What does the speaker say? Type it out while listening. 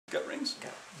Got rings?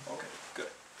 Yeah. Okay, good.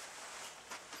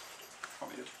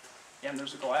 Want me to, and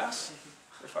there's a glass,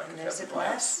 if I could And have there's the a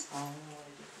glass. glass.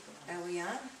 Are we on?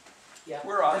 Yeah.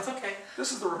 We're on. It's okay.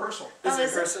 This is the rehearsal. This Oh, is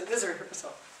is it? rehearsal. This is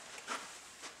rehearsal.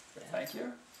 Thank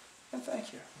you, and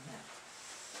thank you.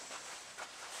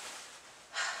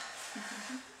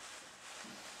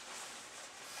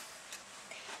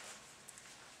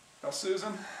 Well,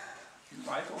 Susan,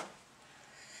 Michael,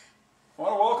 I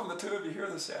want to welcome the two of you here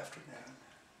this afternoon.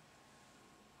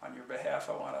 On your behalf,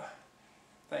 I want to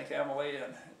thank Emily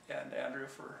and Andrew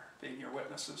for being your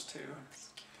witnesses too.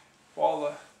 While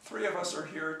the three of us are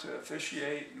here to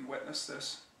officiate and witness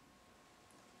this,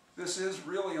 this is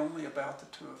really only about the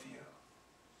two of you.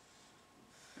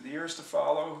 In the years to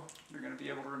follow, you're going to be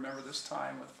able to remember this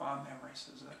time with fond memories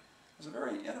as a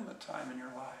very intimate time in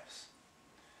your lives.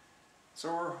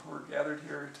 So we're gathered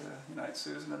here to unite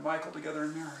Susan and Michael together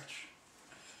in marriage.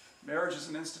 Marriage is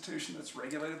an institution that's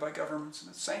regulated by governments and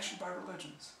it's sanctioned by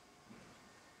religions.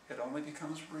 It only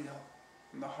becomes real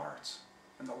in the hearts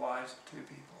and the lives of two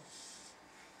people.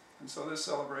 And so this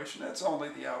celebration, it's only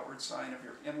the outward sign of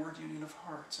your inward union of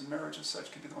hearts. And marriage as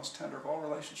such can be the most tender of all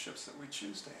relationships that we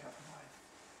choose to have in life.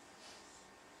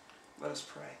 Let us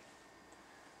pray.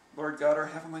 Lord God, our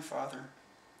Heavenly Father,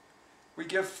 we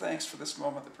give thanks for this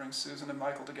moment that brings Susan and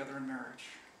Michael together in marriage.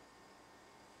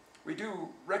 We do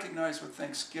recognize with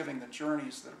thanksgiving the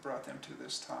journeys that have brought them to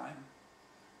this time.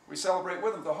 We celebrate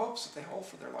with them the hopes that they hold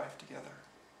for their life together.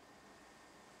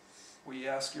 We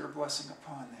ask your blessing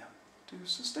upon them to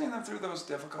sustain them through those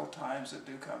difficult times that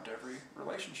do come to every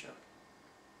relationship.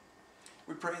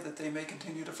 We pray that they may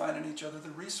continue to find in each other the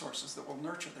resources that will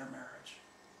nurture their marriage.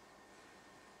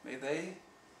 May they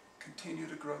continue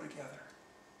to grow together.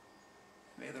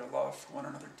 May their love for one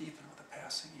another deepen with the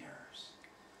passing years.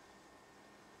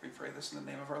 We pray this in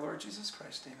the name of our Lord Jesus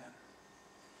Christ. Amen.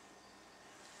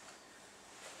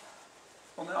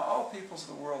 Well, now all peoples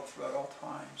of the world throughout all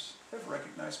times have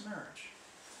recognized marriage.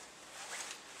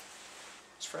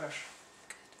 It's fresh.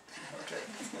 Okay.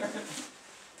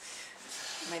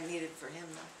 Might need it for him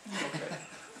though. Okay.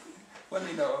 Let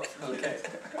me know. Okay.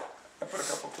 I put a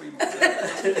couple clean ones in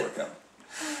there before coming.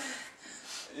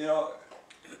 You know,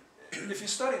 if you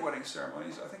study wedding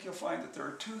ceremonies, I think you'll find that there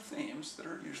are two themes that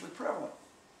are usually prevalent.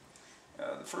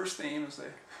 The first theme is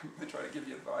they try to give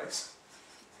you advice.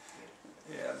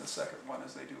 And the second one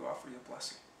is they do offer you a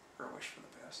blessing or a wish for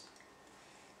the best.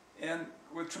 And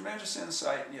with tremendous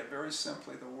insight, and yet very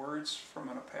simply, the words from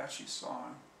an Apache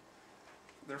song,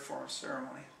 their form of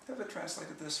ceremony, have it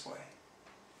translated this way.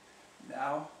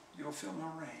 Now you will feel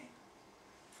no rain,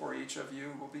 for each of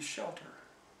you will be shelter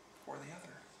for the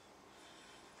other.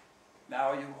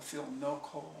 Now you will feel no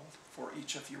cold, for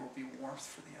each of you will be warmth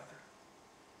for the other.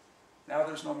 Now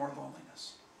there's no more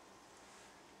loneliness.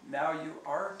 Now you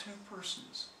are two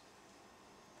persons,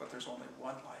 but there's only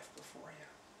one life before you.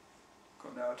 Go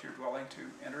now to your dwelling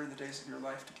to enter in the days of your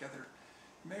life together.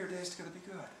 May your days together be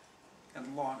good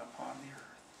and long upon the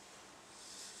earth.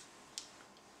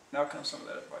 Now comes some of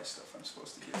that advice stuff I'm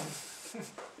supposed to give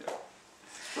you. Yeah.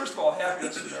 First of all,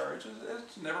 happiness in marriage,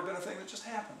 it's never been a thing that just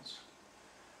happens.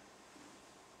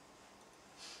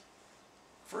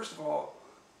 First of all,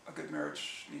 a good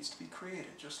marriage needs to be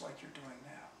created, just like you're doing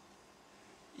now.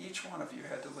 Each one of you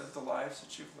had to live the lives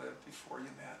that you've lived before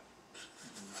you met.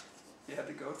 You had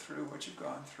to go through what you've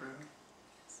gone through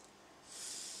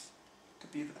to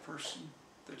be the person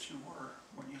that you were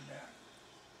when you met.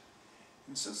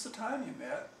 And since the time you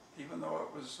met, even though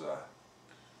it was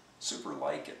super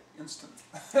like it, instant.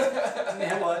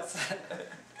 It was.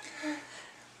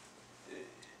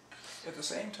 At the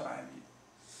same time,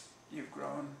 you've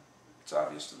grown. It's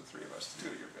obvious to the three of us, the two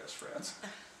of your best friends.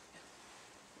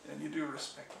 And you do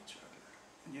respect each other,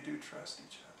 and you do trust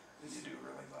each other, and you do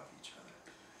really love each other.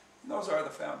 And those are the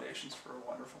foundations for a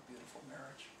wonderful, beautiful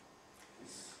marriage.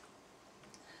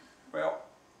 Well,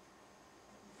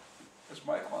 as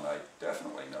Michael and I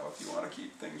definitely know, if you want to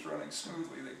keep things running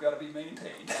smoothly, they've got to be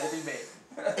maintained. Gotta be made.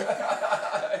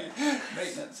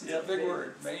 Maintenance, it's a big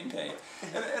word, maintain.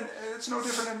 And it's no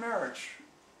different in marriage.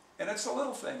 And it's the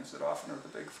little things that often are the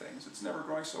big things. It's never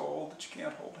growing so old that you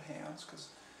can't hold hands, because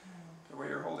the way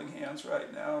you're holding hands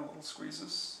right now, little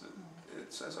squeezes,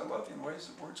 it says I love you in ways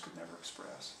that words could never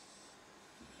express.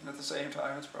 And at the same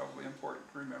time, it's probably important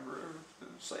to remember to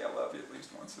say I love you at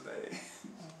least once a day.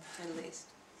 At least.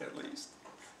 At least.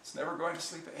 It's never going to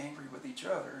sleep angry with each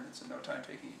other, and it's in no time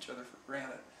taking each other for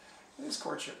granted. This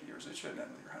courtship of yours, it shouldn't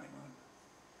end with your honeymoon.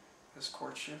 This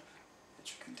courtship, it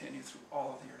should continue through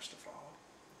all of the years to follow.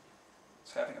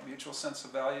 It's having a mutual sense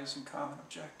of values and common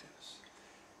objectives.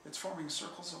 It's forming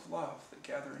circles of love that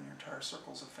gather in your entire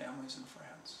circles of families and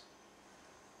friends.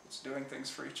 doing things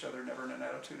for each other, never in an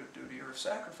attitude of duty or of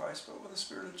sacrifice, but with a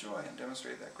spirit of joy, and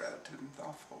demonstrate that gratitude in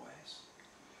thoughtful ways.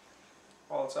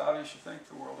 While it's obvious you think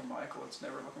the world of Michael, it's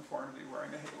never looking for him to be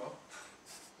wearing a halo.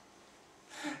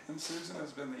 And Susan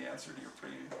has been the answer to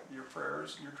your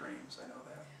prayers and your dreams, I know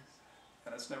that.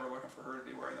 And it's never looking for her to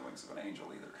be wearing the wings of an angel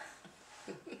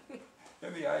either.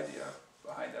 And the idea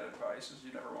behind that advice is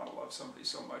you never want to love somebody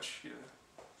so much you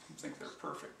think they're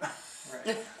perfect.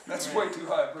 Right. That's Right. way too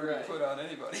high a burden Right. to put on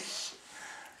anybody.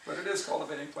 But it is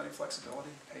cultivating plenty of flexibility,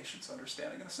 patience,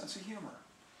 understanding, and a sense of humor.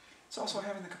 It's also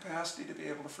having the capacity to be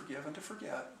able to forgive and to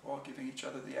forget while giving each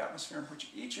other the atmosphere in which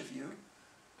each of you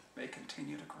may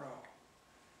continue to grow.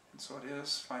 And so it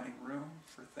is finding room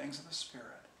for things of the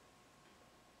Spirit,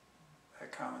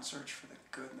 that common search for the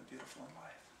good and the beautiful in life.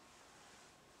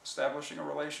 Establishing a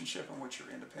relationship in which your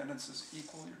independence is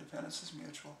equal, your dependence is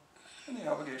mutual, and the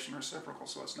obligation reciprocal,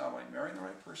 so it's not only marrying the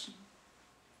right person,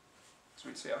 as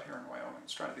we'd say out here in Wyoming,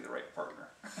 it's trying to be the right partner.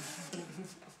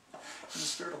 In the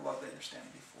spirit of love that you're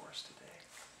standing before us today,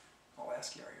 I'll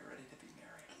ask you, are you ready to be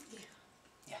married?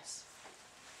 Yeah. Yes.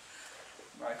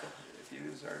 Michael, if you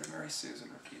desire to marry Susan,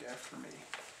 repeat after me.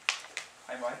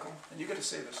 I, Michael, and you get to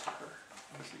say this to her.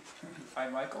 I,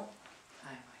 Michael,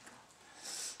 Hi, Michael.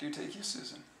 do take you,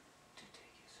 Susan, To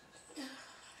take you, Susan,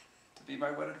 to be my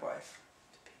wedded wife,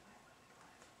 to be my wedded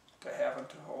wife, to have and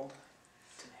to hold,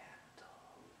 to have and to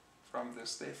hold from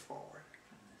this day forward,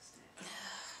 from this day,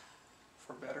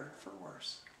 for better, for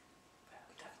worse,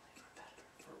 definitely for better,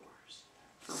 for worse,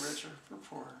 for richer, for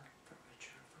poorer, for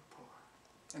richer, for poorer,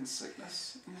 in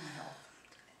sickness and in health,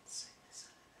 in sickness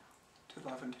and in health, to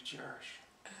love and to cherish,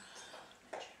 to love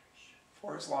and cherish,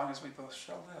 for as long as we both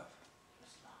shall live.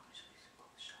 as long as we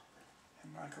both shall live.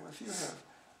 And Michael, if you have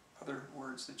other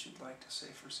words that you'd like to say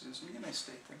for Susan, you may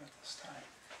state them at this time.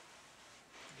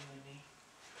 You and me,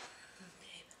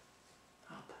 Babe.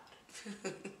 how about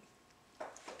it?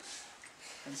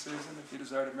 And Susan, if you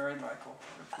desire to marry Michael,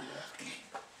 repeat after me.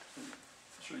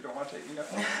 Sure you don't want to take me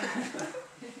up? Okay.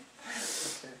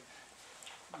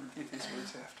 Repeat these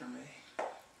words after me.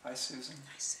 I, Susan,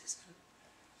 I, Susan,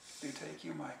 do take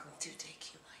you, Michael, do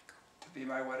take you, Michael, to be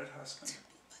my wedded husband, to be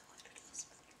my wedded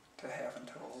husband, to have and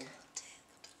to hold, to have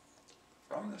and to hold,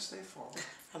 from this day forward,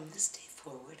 from this day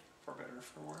forward, for better,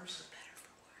 for worse, for better,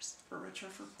 for worse, for richer,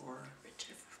 for poorer, for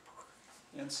richer, for poorer,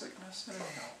 in sickness and in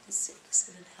health, in sickness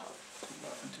and in health, to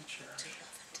love and to to cherish,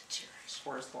 love and to cherish,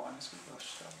 for as long as we both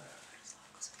shall live. for as long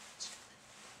as we both shall live.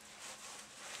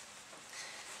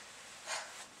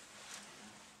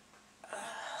 I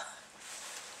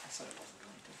said it wasn't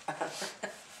going to.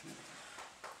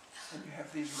 And you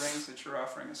have these rings that you're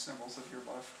offering as symbols of your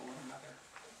love for one another.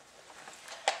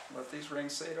 Let these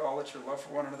rings say to all that your love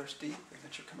for one another is deep and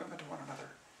that your commitment to one another,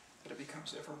 that it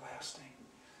becomes everlasting.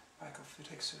 Michael, if you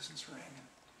take Susan's ring and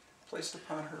placed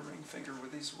upon her ring finger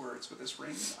with these words, with this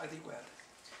ring I thee wed.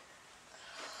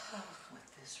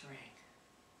 With this ring,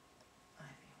 I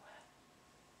be wed.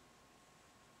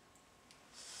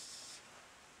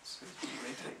 Susan, you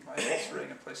may take Michael's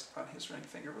ring and place it upon his ring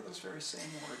finger with those very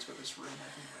same words, with this ring I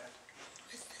thee wed.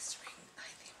 With this ring, I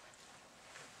thee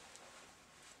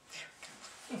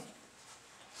wed.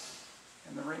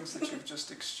 And the rings that you've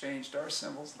just exchanged are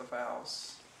symbols of the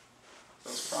vows,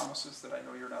 those promises that I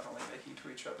know you're not only making to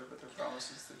each other, but they're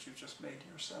promises that you've just made to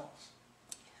yourselves.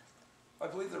 I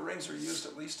believe the rings are used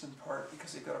at least in part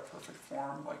because they've got a perfect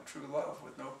form like true love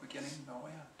with no beginning, no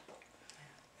end.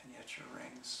 And yet your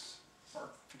rings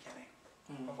mark the beginning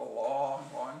of a long,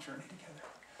 long journey together.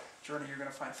 A journey you're going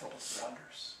to find filled with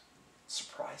wonders,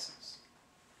 surprises,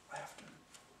 laughter,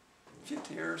 a few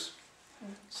tears,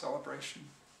 celebration,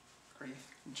 grief,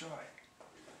 and joy.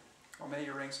 Well, may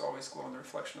your rings always glow in the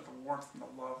reflection of the warmth and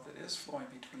the love that is flowing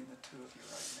between the two of you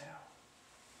right now.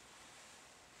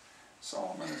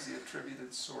 Solomon is the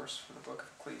attributed source for the book of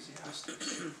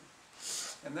Ecclesiastes.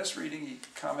 In this reading, he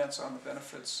comments on the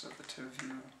benefits of the two of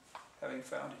you having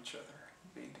found each other,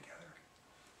 being together,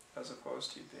 as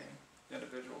opposed to you being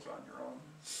individuals on your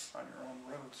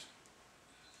own roads.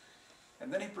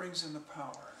 And then he brings in the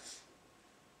power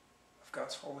of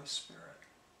God's Holy Spirit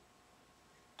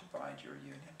to bind your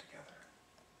union together.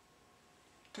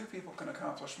 Two people can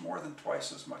accomplish more than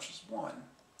twice as much as one.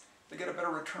 They get a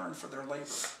better return for their labor.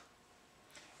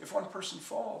 If one person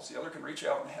falls, the other can reach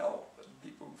out and help. But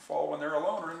people who fall when they're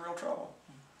alone are in real trouble.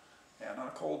 And on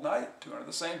a cold night, two under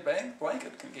the same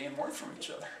blanket can gain warmth from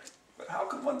each other. But how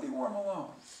can one be warm alone?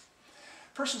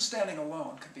 A person standing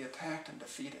alone can be attacked and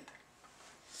defeated.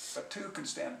 But two can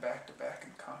stand back to back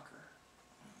and conquer.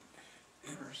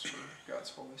 Here's where God's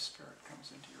Holy Spirit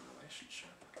comes into your relationship.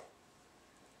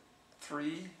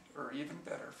 3, or even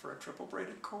better, for a triple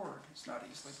braided cord is not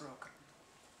easily broken.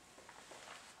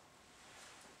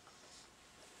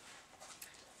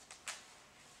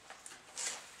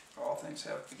 All things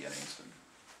have beginnings, and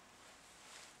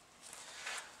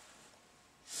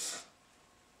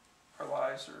our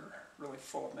lives are really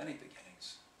full of many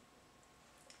beginnings.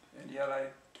 And yet I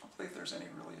don't believe there's any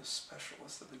really as special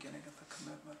as the beginning of the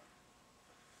commitment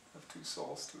of two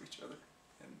souls to each other.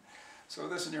 And so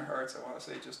with this in your hearts, I want to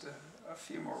say just a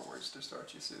few more words to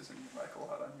start you, Susan, and Michael,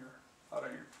 out on your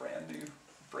brand new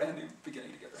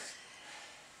beginning together.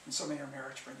 And so may your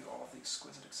marriage bring you all of the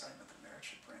exquisite excitement that marriage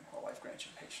should bring, while life grants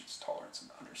you patience, tolerance,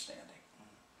 and understanding.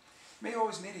 May you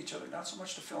always need each other, not so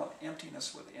much to fill an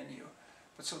emptiness within you,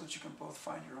 but so that you can both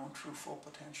find your own true full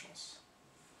potentials.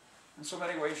 In so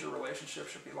many ways, your relationship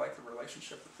should be like the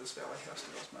relationship that this valley has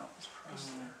to those mountains across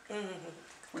there.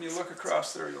 When you look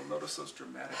across there, you'll notice those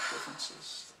dramatic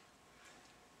differences.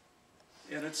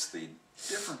 And it's the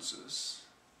differences,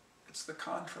 it's the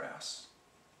contrasts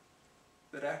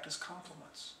that act as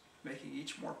complements, making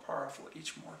each more powerful,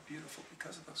 each more beautiful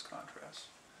because of those contrasts.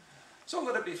 So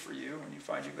let it be for you, when you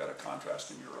find you've got a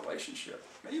contrast in your relationship,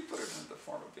 may you put it in the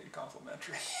form of being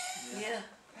complementary. Yeah.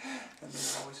 And may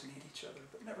you always need each other,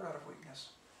 but never out of weakness.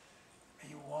 May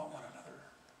you want one another,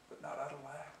 but not out of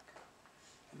lack.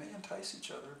 And may you entice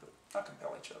each other, but not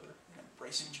compel each other, and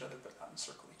embrace each other, but not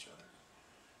encircle each other.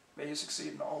 May you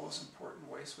succeed in all those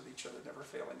important ways with each other, never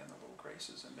failing in the little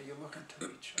graces, and may you look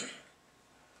into each other,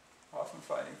 often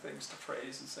finding things to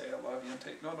praise and say, I love you, and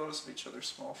take no notice of each other's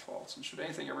small faults. And should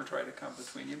anything ever try to come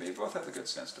between you, may you both have the good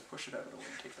sense to push it out of the way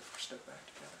and take the first step back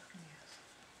together.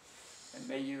 Yes. And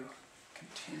may you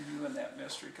continue in that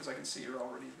mystery, because I can see you're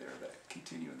already there, that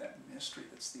continue in that mystery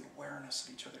that's the awareness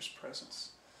of each other's presence.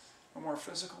 No more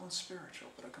physical and spiritual,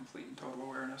 but a complete and total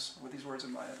awareness. With these words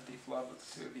in mind, I have a deep love with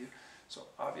the two of you. So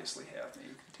obviously have, may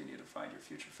you continue to find your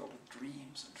future filled with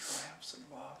dreams and triumphs and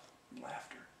love and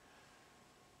laughter.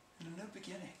 And a new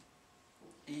beginning,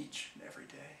 each and every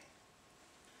day.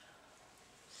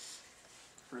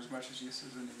 For as much as you,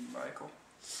 Susan, and you, Michael,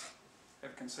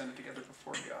 have consented together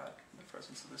before God in the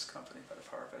presence of this company by the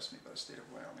power vested by the state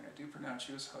of Wyoming, I do pronounce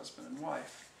you as husband and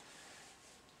wife.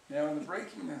 Now, in the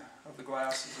breaking of the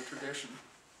glass is a tradition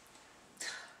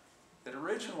that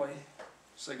originally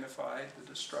signified the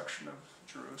destruction of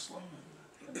Jerusalem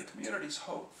and the community's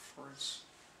hope for its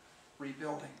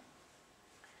rebuilding,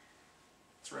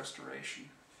 its restoration.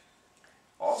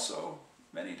 Also,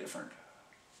 many different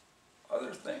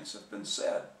other things have been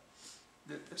said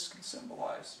that this can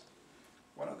symbolize.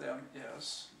 One of them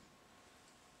is,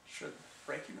 should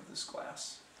breaking of this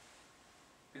glass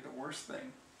be the worst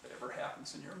thing that ever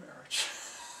happens in your marriage?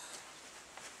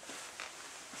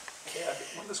 And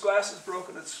when this glass is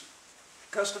broken, it's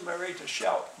customary to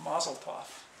shout Mazel Tov.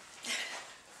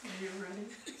 Are you ready?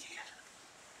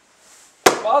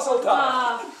 Mazel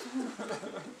Tov!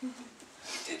 You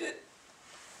did it.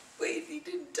 Wait, he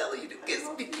didn't tell you to kiss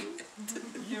me.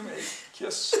 You may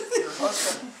kiss your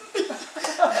husband.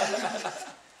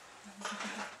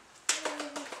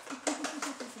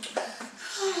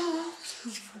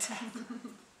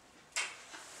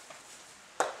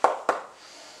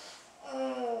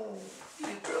 Oh, you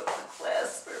broke the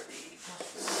glass for me.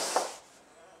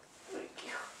 Thank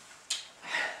you.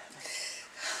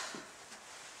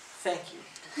 Thank you.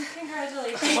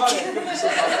 Congratulations. Come on in.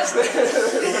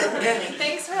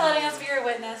 Thanks for letting us be your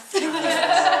witness. Thank you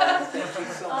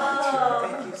so much. Oh,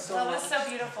 Thank you so that much. was so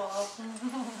beautiful.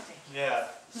 Yeah.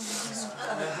 Yes.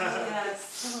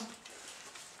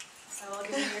 So I'll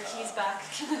give you your keys back.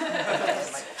 My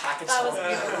pocket's That was full.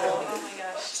 beautiful. Oh my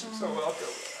gosh. So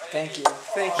welcome. Thank you.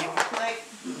 Thank you. My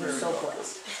We're so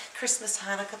blessed. Christmas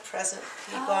Hanukkah present,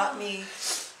 he Oh. bought me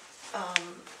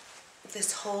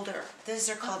this holder. These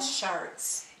are called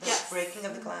shards, the Yes. breaking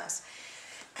of the glass.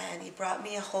 And he brought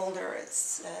me a holder.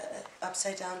 It's an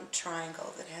upside down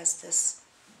triangle that has this,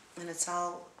 and it's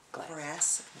all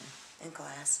brass and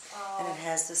glass. And it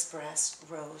has this brass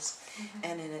rose.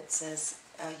 And in it says,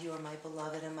 you are my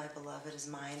beloved and my beloved is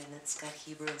mine. And it's got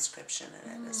Hebrew inscription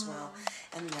in it as well.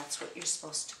 And that's what you're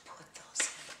supposed to put those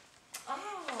in. And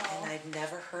Oh. I'd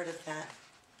never heard of that.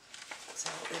 So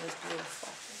it was beautiful.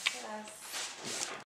 Yes.